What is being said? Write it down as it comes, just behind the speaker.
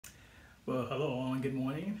Well, hello all and good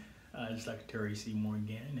morning. It's Dr. Terry Seymour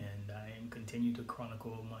again, and I am continuing to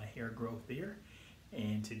chronicle my hair growth there.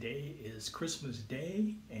 And today is Christmas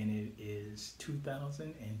Day, and it is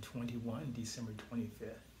 2021, December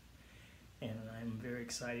 25th. And I'm very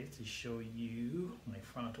excited to show you my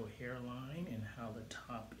frontal hairline and how the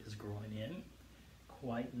top is growing in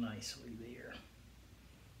quite nicely there.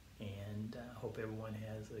 And I hope everyone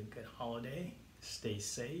has a good holiday. Stay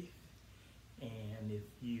safe. And if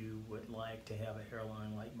you would like to have a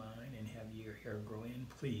hairline like mine and have your hair grow in,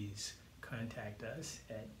 please contact us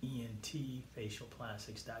at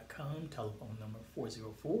entfacialplastics.com, telephone number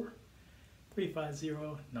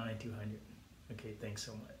 404-350-9200. Okay, thanks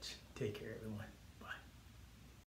so much. Take care, everyone.